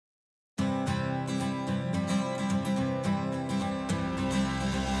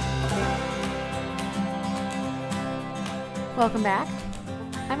Welcome back.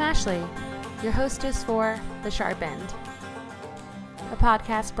 I'm Ashley, your hostess for The Sharp End, a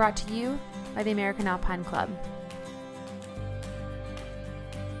podcast brought to you by the American Alpine Club.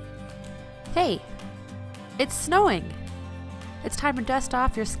 Hey, it's snowing. It's time to dust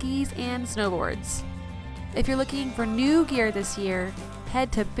off your skis and snowboards. If you're looking for new gear this year,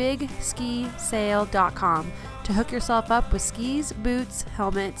 head to bigskisale.com to hook yourself up with skis, boots,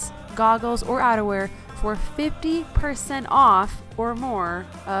 helmets, goggles, or outerwear for 50% off or more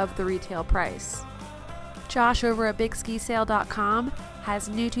of the retail price. Josh over at bigskisale.com has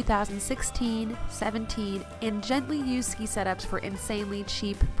new 2016, 17, and gently used ski setups for insanely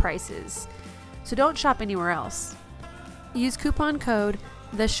cheap prices. So don't shop anywhere else. Use coupon code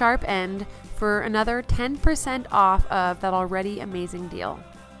THESHARPEND for another 10% off of that already amazing deal.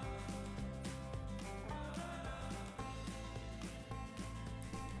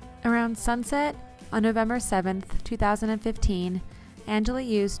 Around sunset on November 7th, 2015, Angela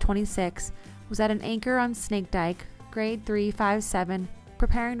Hughes, 26, was at an anchor on Snake Dike, grade 357,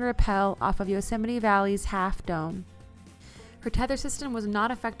 preparing to rappel off of Yosemite Valley's Half Dome. Her tether system was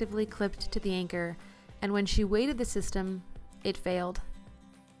not effectively clipped to the anchor, and when she weighted the system, it failed.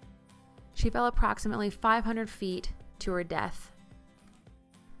 She fell approximately 500 feet to her death.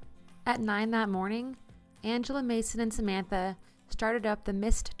 At 9 that morning, Angela, Mason, and Samantha started up the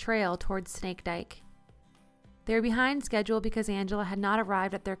mist trail towards Snake Dike. They were behind schedule because Angela had not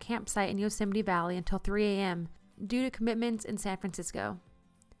arrived at their campsite in Yosemite Valley until 3 a.m. due to commitments in San Francisco.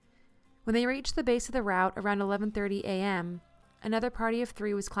 When they reached the base of the route around 11:30 a.m., another party of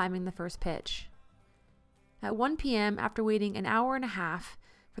 3 was climbing the first pitch. At 1 p.m., after waiting an hour and a half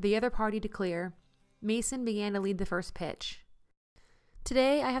for the other party to clear, Mason began to lead the first pitch.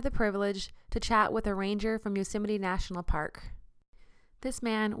 Today, I have the privilege to chat with a ranger from Yosemite National Park. This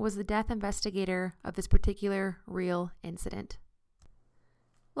man was the death investigator of this particular real incident.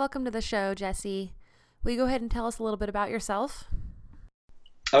 Welcome to the show, Jesse. Will you go ahead and tell us a little bit about yourself?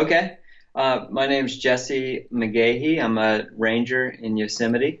 Okay. My name's Jesse McGahee. I'm a ranger in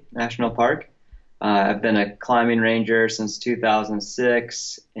Yosemite National Park. I've been a climbing ranger since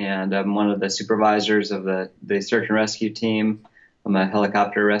 2006, and I'm one of the supervisors of the search and rescue team. I'm a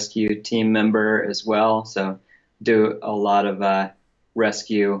helicopter rescue team member as well, so do a lot of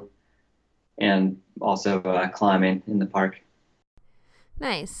rescue and also climbing in the park.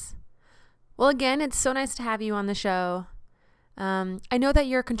 Nice. Well, again, it's so nice to have you on the show. I know that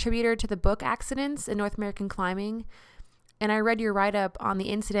you're a contributor to the book Accidents in North American Climbing, and I read your write-up on the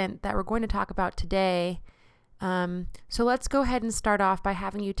incident that we're going to talk about today. So let's go ahead and start off by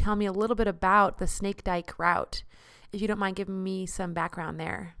having you tell me a little bit about the Snake Route, if you don't mind giving me some background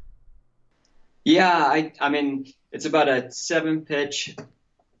there. Yeah, I mean, it's about a 7-pitch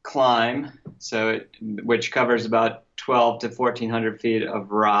climb, which covers about 12 to 1,400 feet of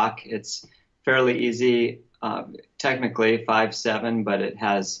rock. It's fairly easy, technically 5-7, but it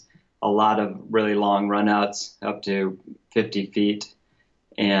has a lot of really long runouts up to 50 feet.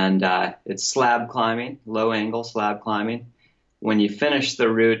 And it's slab climbing, low angle slab climbing. When you finish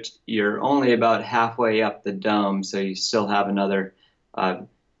the route, you're only about halfway up the dome, so you still have another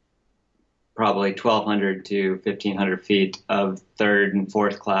probably 1,200 to 1,500 feet of third and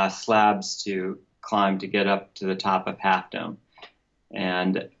fourth class slabs to climb to get up to the top of Half Dome.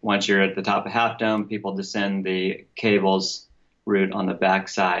 And once you're at the top of Half Dome, people descend the cables route on the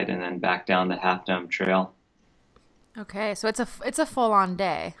backside and then back down the Half Dome trail. Okay, so it's a full-on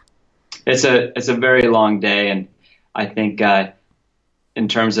day. It's a very long day, and I think in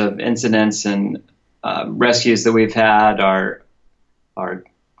terms of incidents and rescues that we've had, our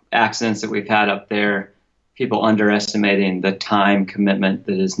accidents that we've had up there, people underestimating the time commitment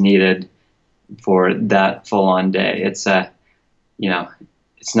that is needed for that full-on day. It's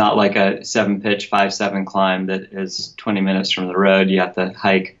it's not like a 7-pitch 5-7 climb that is 20 minutes from the road. You have to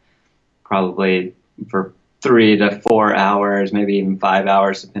hike probably for 3 to 4 hours, maybe even 5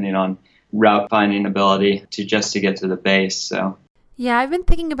 hours, depending on route finding ability to get to the base. So yeah, I've been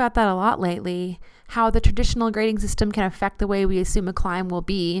thinking about that a lot lately, how the traditional grading system can affect the way we assume a climb will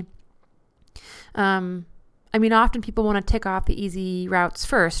be. Often people want to tick off the easy routes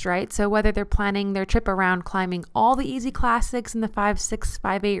first, right? So whether they're planning their trip around climbing all the easy classics in the 5-6,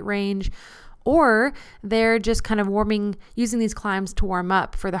 5-8 range, or they're just kind of using these climbs to warm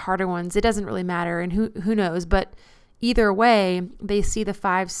up for the harder ones, it doesn't really matter, and who knows, but either way, they see the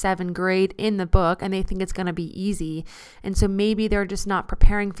 5-7 grade in the book and they think it's going to be easy. And so maybe they're just not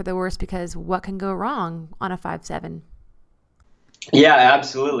preparing for the worst, because what can go wrong on a 5-7? Yeah,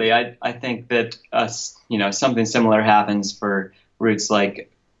 absolutely. I think that something similar happens for routes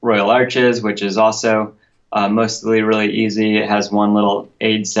like Royal Arches, which is also mostly really easy. It has one little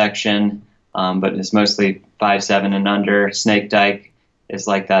aid section, but it's mostly 5'7" and under. Snake Dike is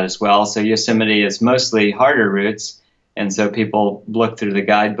like that as well. So Yosemite is mostly harder routes, and so people look through the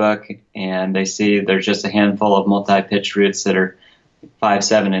guidebook and they see there's just a handful of multi-pitch routes that are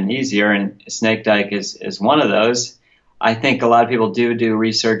 5'7" and easier, and Snake Dike is one of those. I think a lot of people do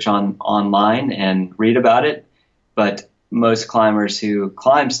research online and read about it, but most climbers who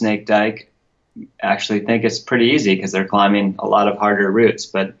climb Snake Dike actually think it's pretty easy because they're climbing a lot of harder routes.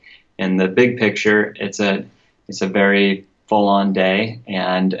 But in the big picture, it's a very full-on day,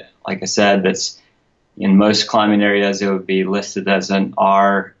 and like I said, that's in most climbing areas it would be listed as an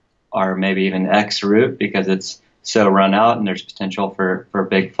R or maybe even X route because it's so run out and there's potential for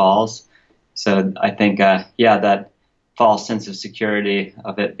big falls. So I think that false sense of security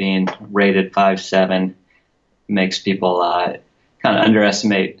of it being rated 5'7" makes people kind of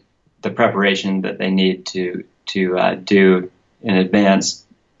underestimate the preparation that they need to do in advance,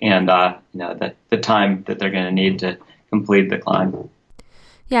 and the time that they're going to need to complete the climb.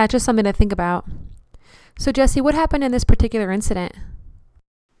 Yeah, just something to think about. So Jesse, what happened in this particular incident?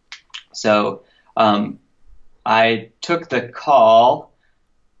 So I took the call,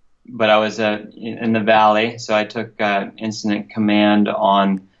 but I was in the valley, so I took incident command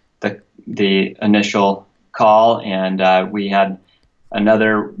on the initial call, and we had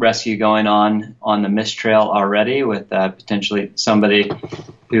another rescue going on the mist trail already with potentially somebody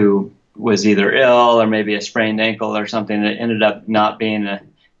who was either ill or maybe a sprained ankle or something that ended up not being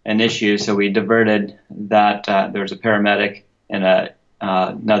an issue. So we diverted that. There was a paramedic and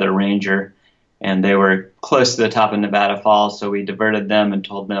another ranger, and they were close to the top of Nevada Falls, so we diverted them and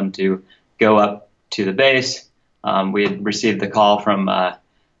told them to go up to the base. We had received the call from a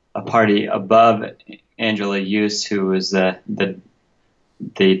party above Angela Use, who was the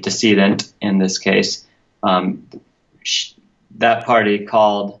decedent in this case. That party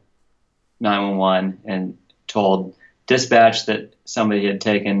called 911 and told dispatch that somebody had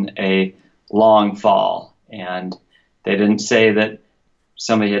taken a long fall, and they didn't say that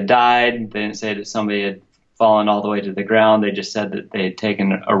somebody had died. They didn't say that somebody had fallen all the way to the ground. They just said that they had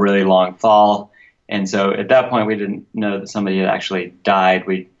taken a really long fall. And so at that point, we didn't know that somebody had actually died.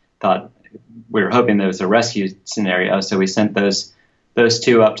 We were hoping there was a rescue scenario. So we sent those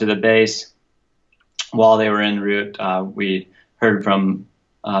two up to the base. While they were en route, we heard from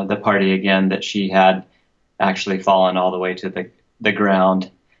the party again that she had actually fallen all the way to the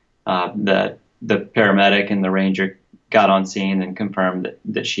ground. The paramedic and the ranger got on scene and confirmed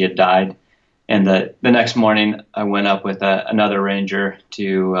that she had died. And the next morning, I went up with another ranger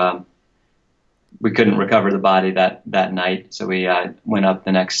to. We couldn't recover the body that night, so we went up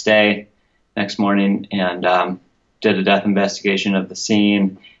the next morning, and did a death investigation of the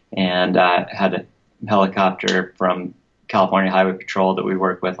scene, and had a helicopter from California Highway Patrol that we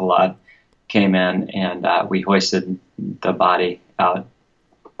work with a lot came in, and we hoisted the body out.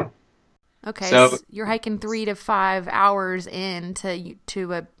 Okay, so you're hiking 3 to 5 hours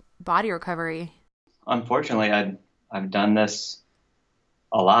into a body recovery. Unfortunately, I've done this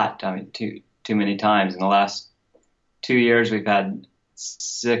a lot. I mean, too many times. In the last 2 years, we've had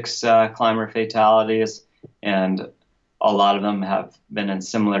 6 climber fatalities, and a lot of them have been in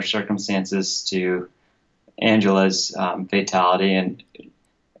similar circumstances to Angela's fatality. And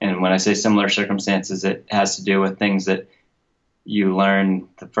when I say similar circumstances, it has to do with things that you learn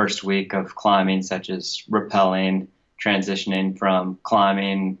the first week of climbing, such as rappelling, transitioning from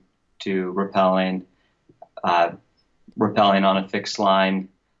climbing to rappelling, rappelling on a fixed line.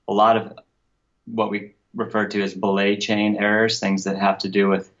 A lot of what we refer to as belay chain errors, things that have to do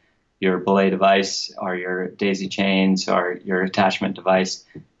with your belay device or your daisy chains or your attachment device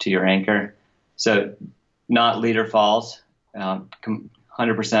to your anchor. So not leader falls,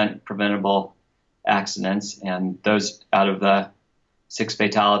 100% preventable accidents. And those, out of the 6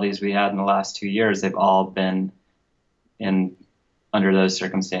 fatalities we had in the last 2 years, they've all been under those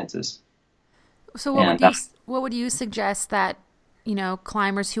circumstances. So what would you suggest that,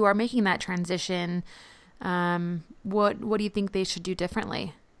 climbers who are making that transition, what do you think they should do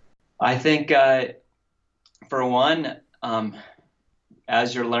differently? I think, for one,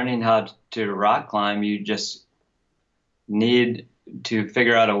 as you're learning how to rock climb, you just need to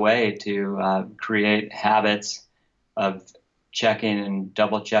figure out a way to create habits of checking and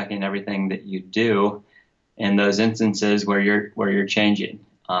double checking everything that you do in those instances where you're changing.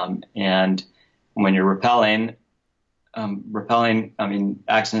 And when you're rappelling,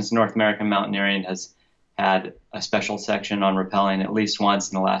 Accidents North American Mountaineering has had a special section on rappelling at least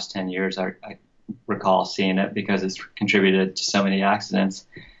once in the last 10 years. I recall seeing it because it's contributed to so many accidents.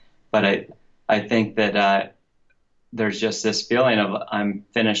 But I think that there's just this feeling of I'm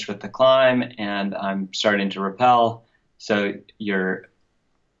finished with the climb and I'm starting to rappel. So your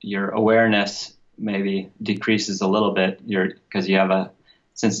awareness maybe decreases a little bit. Because you have a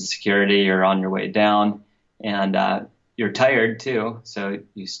sense of security. You're on your way down, and you're tired too. So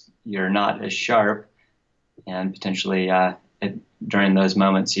you're not as sharp, and potentially during those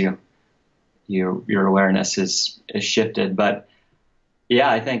moments your awareness is shifted. But yeah,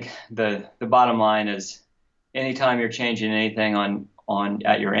 I think the bottom line is anytime you're changing anything on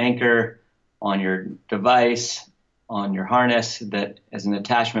at your anchor, on your device, on your harness that is an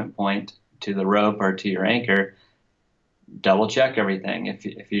attachment point to the rope or to your anchor, double check everything.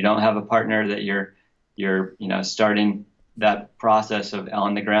 If you don't have a partner that you're starting that process of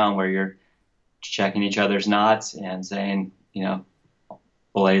on the ground where you're checking each other's knots and saying,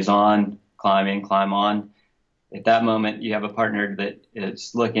 belays on, climb on. At that moment, you have a partner that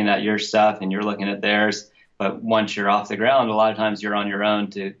is looking at your stuff and you're looking at theirs. But once you're off the ground, a lot of times you're on your own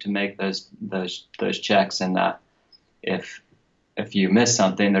to make those checks. And if you miss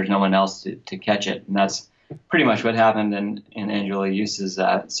something, there's no one else to catch it. And that's pretty much what happened in Angela Yuse's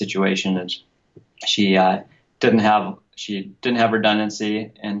situation. Is she didn't have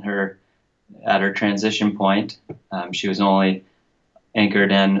redundancy at her transition point. She was only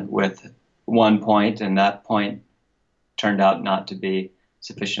anchored in with one point, and that point turned out not to be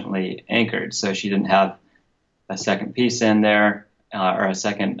sufficiently anchored. So she didn't have a second piece in there or a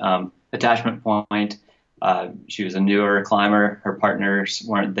second attachment point. She was a newer climber. Her partners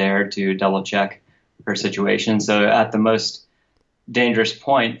weren't there to double check her situation. So at the most dangerous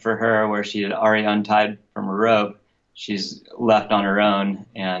point for her, where she had already untied from a rope, she's left on her own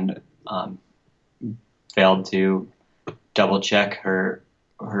and failed to double check her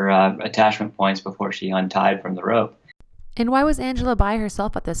attachment points before she untied from the rope. And why was Angela by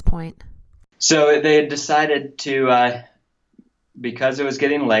herself at this point? So they had decided to, because it was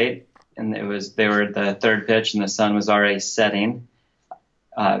getting late and they were at the third pitch and the sun was already setting,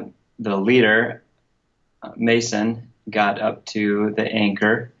 the leader, Mason, got up to the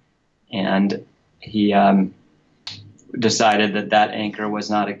anchor and he decided that anchor was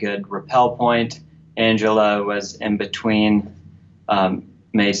not a good rappel point. Angela was in between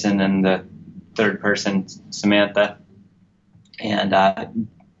Mason and the third person, Samantha. And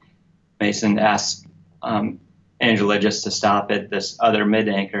Mason asked Angela just to stop at this other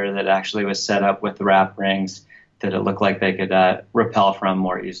mid-anchor that actually was set up with the wrap rings that it looked like they could rappel from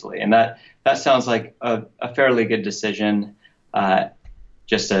more easily. And that sounds like a fairly good decision,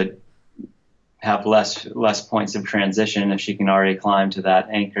 just to have less points of transition if she can already climb to that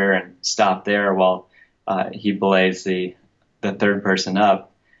anchor and stop there while he belays the third person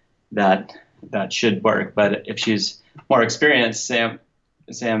up. That should work. But if she's more experienced,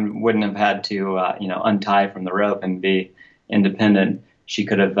 Sam wouldn't have had to untie from the rope and be independent. She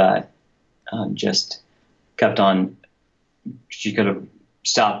could have just kept on. She could have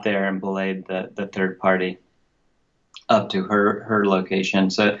stopped there and belayed the third party up to her location.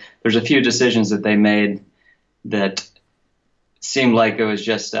 So there's a few decisions that they made that seemed like it was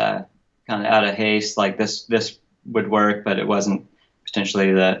just kind of out of haste, like this would work, but it wasn't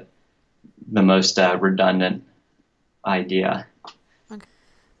potentially the most redundant idea. Okay.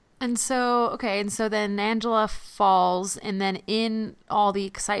 And so then Angela falls, and then in all the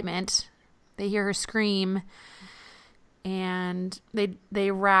excitement, they hear her scream, and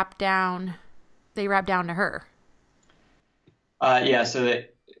they wrap down to her. So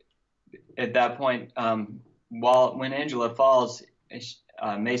that at that point, when Angela falls,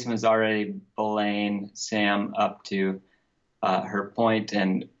 Mason was already belaying Sam up to her point,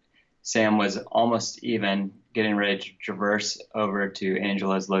 and Sam was almost even getting ready to traverse over to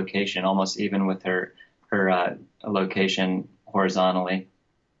Angela's location, almost even with her location horizontally.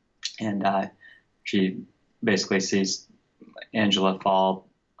 And she basically sees Angela fall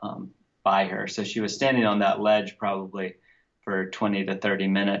by her. So she was standing on that ledge probably for 20 to 30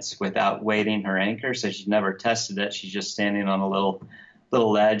 minutes without weighting her anchor. So she's never tested it. She's just standing on a little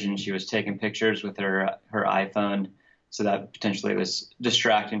ledge, and she was taking pictures with her iPhone. So that potentially was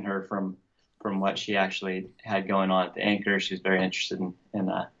distracting her from what she actually had going on at the anchor. She was very interested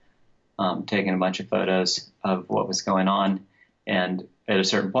in taking a bunch of photos of what was going on. And at a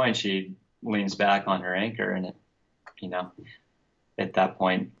certain point, she leans back on her anchor, and at that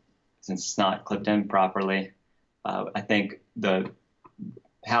point, since it's not clipped in properly, I think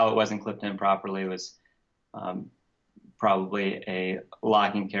how it wasn't clipped in properly was probably a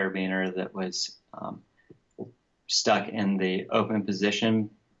locking carabiner that was stuck in the open position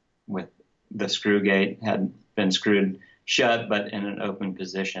with the screw gate had been screwed shut, but in an open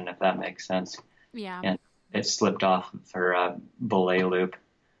position, if that makes sense. Yeah. And it slipped off of her belay loop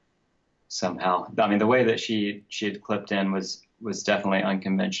somehow. I mean, the way that she had clipped in was definitely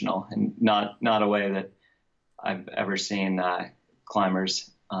unconventional, and not a way that I've ever seen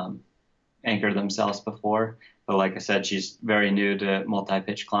climbers anchor themselves before. But like I said, she's very new to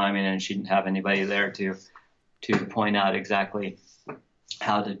multi-pitch climbing, and she didn't have anybody there to point out exactly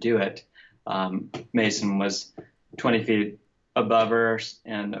how to do it. Mason was 20 feet above her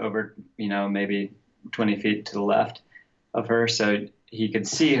and over, maybe 20 feet to the left of her, so he could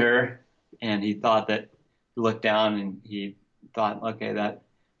see her, and he thought that, looked down, and he thought, okay,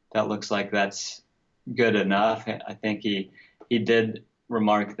 that looks like that's good enough. I think he did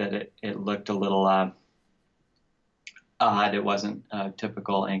remark that it looked a little odd. It wasn't a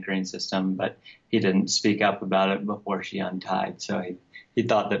typical anchoring system, but he didn't speak up about it before she untied, so he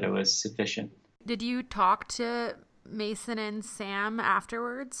thought that it was sufficient. Did you talk to Mason and Sam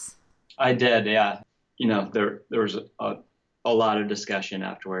afterwards? I did, yeah. There was a lot of discussion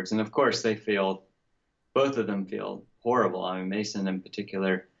afterwards, and of course both of them feel horrible. I mean, Mason in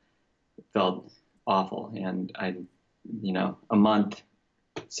particular felt awful, and a month,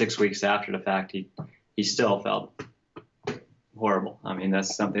 6 weeks after the fact, he still felt horrible. I mean,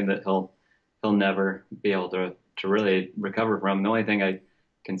 that's something that he'll never be able to really recover from. The only thing I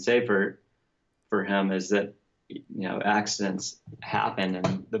can say for him is that accidents happen,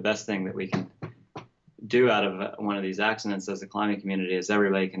 and the best thing that we can do out of one of these accidents as a climbing community is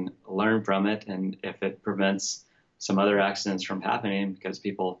everybody can learn from it, and if it prevents some other accidents from happening, because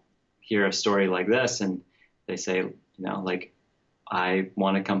people hear a story like this and they say, like, I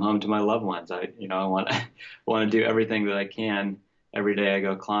want to come home to my loved ones. I want to do everything that I can every day I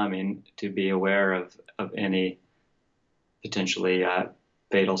go climbing to be aware of any potentially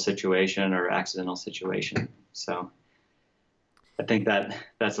fatal situation or accidental situation. So I think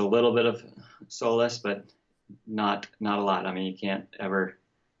that's a little bit of solace, but not a lot. I mean, you can't ever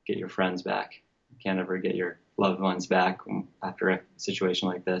get your friends back. You can't ever get your loved ones back after a situation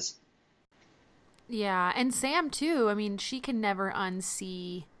like this. Yeah, and Sam too. I mean, she can never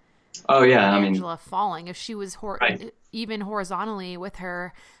unsee Oh yeah, Angela falling. If she was right. even horizontally with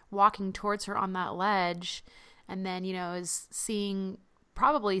her, walking towards her on that ledge, and then is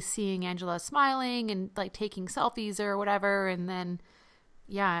probably seeing Angela smiling and like taking selfies or whatever, and then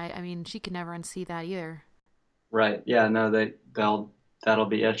yeah, I mean, she can never unsee that either. Right. Yeah. No, that'll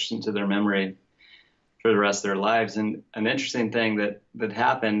be etched into their memory for the rest of their lives. And an interesting thing that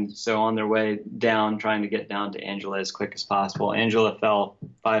happened. So on their way down, trying to get down to Angela as quick as possible, Angela fell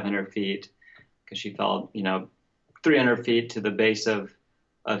 500 feet because she fell, 300 feet to the base of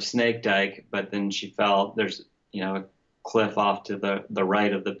Snake Dike, but then she fell. There's, a cliff off to the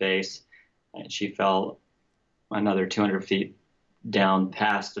right of the base, and she fell another 200 feet down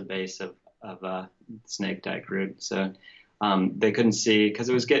past the base of Snake Dike route. So they couldn't see because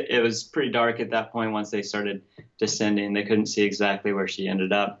it was pretty dark at that point. Once they started descending, they couldn't see exactly where she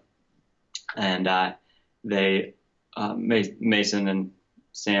ended up, and Mason and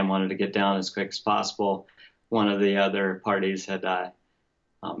Sam wanted to get down as quick as possible. One of the other parties had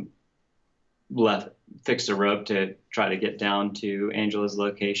fixed a rope to try to get down to Angela's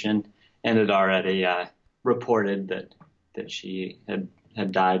location, and had already reported that she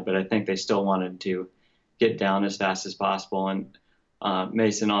had died, but I think they still wanted to get down as fast as possible. And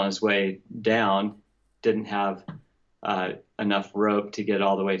Mason, on his way down, didn't have enough rope to get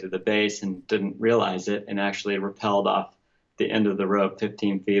all the way to the base, and didn't realize it, and actually rappelled off the end of the rope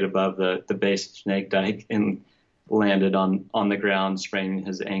 15 feet above the base of Snake Dike and landed on the ground, spraining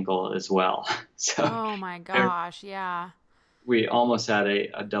his ankle as well. So, oh my gosh, yeah. We almost had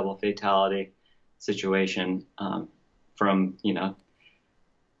a double fatality situation from,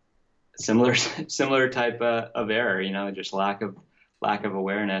 similar type of error, just lack of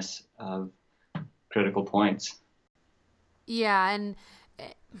awareness of critical points. Yeah, and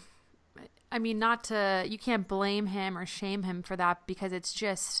I mean, you can't blame him or shame him for that, because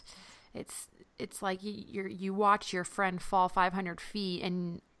it's like you watch your friend fall 500 feet,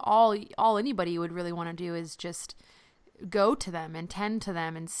 and all anybody would really want to do is just go to them and tend to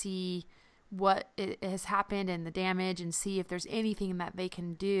them and see what has happened and the damage, and see if there's anything that they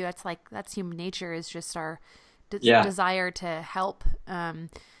can do. That's human nature, is just our desire to help.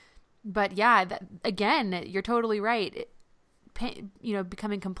 But yeah, again, you're totally right.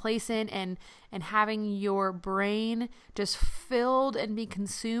 Becoming complacent and having your brain just filled and be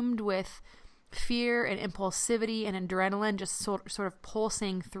consumed with fear and impulsivity and adrenaline, just sort of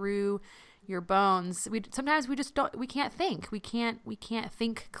pulsing through your bones. Sometimes we can't think. We can't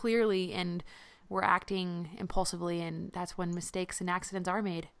think clearly, and we're acting impulsively, and that's when mistakes and accidents are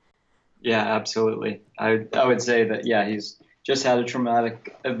made. Yeah, absolutely. I would say that, yeah, he's just had a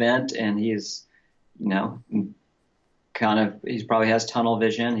traumatic event, and he's, you know, he's probably has tunnel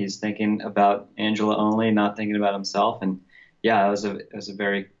vision. He's thinking about Angela only, not thinking about himself. And yeah, it was a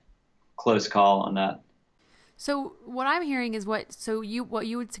very close call on that. So what I'm hearing is what you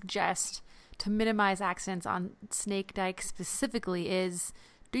would suggest to minimize accidents on Snake Dike specifically is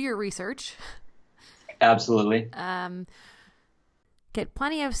do your research. Absolutely. Get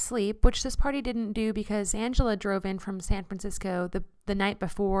plenty of sleep, which this party didn't do because Angela drove in from San Francisco the night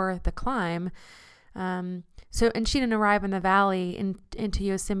before the climb. And she didn't arrive in the valley into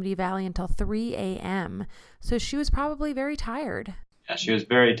Yosemite Valley until 3 a.m. So she was probably very tired. Yeah, she was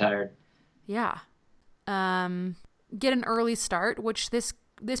very tired. Yeah. Get an early start, which this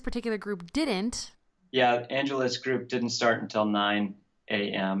particular group didn't. Yeah, Angela's group didn't start until 9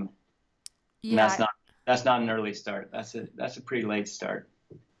 a.m. Yeah. And that's not an early start. That's a pretty late start.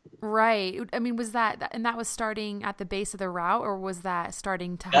 Right. I mean, was that was starting at the base of the route, or was that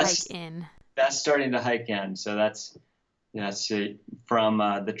starting to hike in? That's starting to hike in. So that's from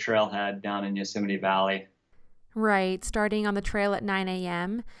the trailhead down in Yosemite Valley. Right. Starting on the trail at 9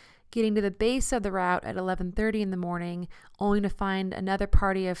 a.m., getting to the base of the route at 11:30 in the morning, only to find another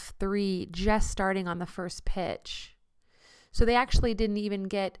party of 3 just starting on the first pitch. So they actually didn't even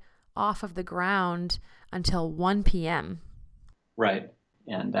get off of the ground until 1 p.m. Right.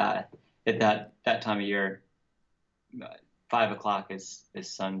 And at that time of year, 5 o'clock is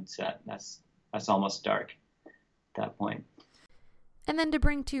sunset. That's almost dark at that point. And then to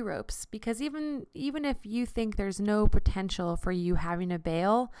bring 2 ropes, because even if you think there's no potential for you having to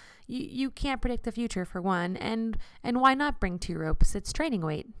bail, you can't predict the future, for one. And why not bring 2 ropes? It's training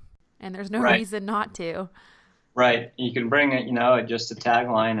weight, and there's no reason not to. Right. You can bring it, just a tag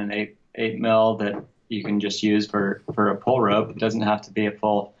line, an 8 mil that you can just use for a pull rope. It doesn't have to be a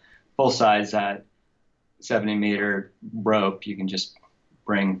full size 70 meter rope. You can just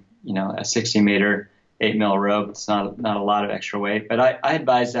bring, a 60 meter 8 mil rope. It's not a lot of extra weight, but I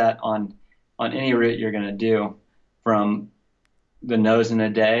advise that on any route you're going to do, from the Nose in a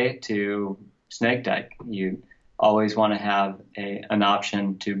Day to Snake Dike. You always want to have an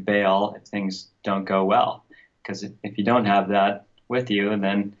option to bail if things don't go well, because if you don't have that with you,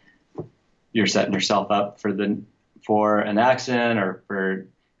 then you're setting yourself up for an accident, or for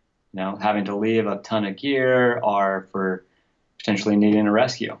having to leave a ton of gear, or for potentially needing a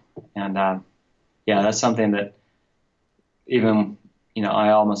rescue. And that's something that even, I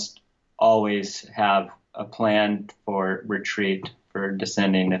almost always have a plan for retreat, for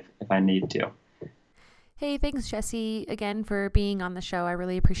descending if I need to. Hey, thanks, Jesse, again for being on the show. I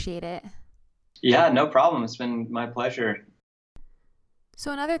really appreciate it. Yeah, no problem. It's been my pleasure.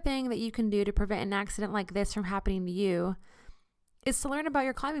 So another thing that you can do to prevent an accident like this from happening to you is to learn about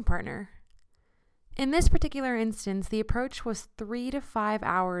your climbing partner. In this particular instance, the approach was 3 to 5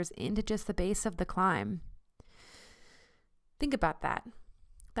 hours into just the base of the climb. Think about that.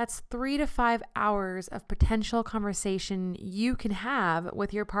 That's 3 to 5 hours of potential conversation you can have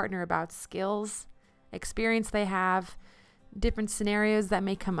with your partner about skills, experience they have, different scenarios that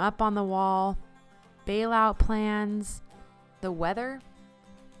may come up on the wall, bailout plans, the weather.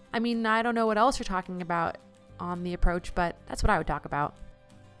 I mean, I don't know what else you're talking about on the approach, but that's what I would talk about.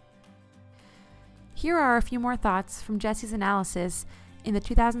 Here are a few more thoughts from Jesse's analysis in the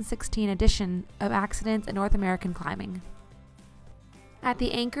 2016 edition of Accidents in North American Climbing. At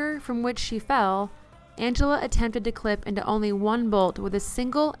the anchor from which she fell, Angela attempted to clip into only one bolt with a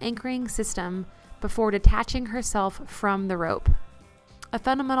single anchoring system before detaching herself from the rope. A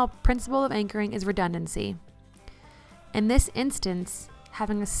fundamental principle of anchoring is redundancy. In this instance,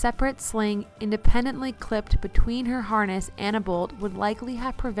 having a separate sling independently clipped between her harness and a bolt would likely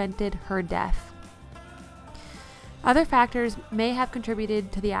have prevented her death. Other factors may have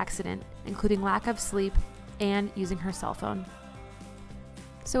contributed to the accident, including lack of sleep and using her cell phone.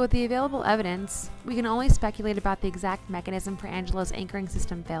 So with the available evidence, we can only speculate about the exact mechanism for Angela's anchoring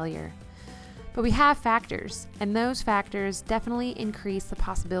system failure. But we have factors, and those factors definitely increase the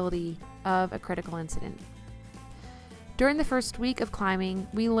possibility of a critical incident. During the first week of climbing,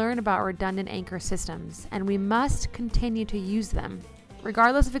 we learn about redundant anchor systems, and we must continue to use them.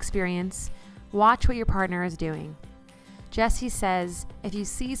 Regardless of experience, watch what your partner is doing. Jesse says, if you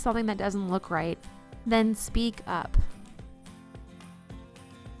see something that doesn't look right, then speak up.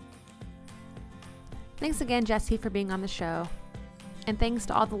 Thanks again, Jesse, for being on the show. And thanks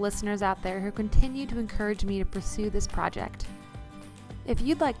to all the listeners out there who continue to encourage me to pursue this project. If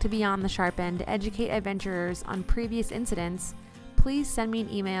you'd like to be on the sharp end to educate adventurers on previous incidents, please send me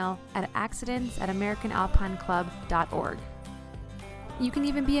an email at accidents@americanalpineclub.org. You can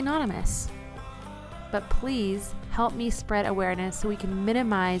even be anonymous. But please help me spread awareness so we can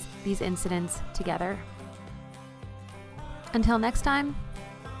minimize these incidents together. Until next time,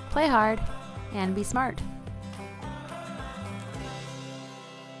 play hard and be smart.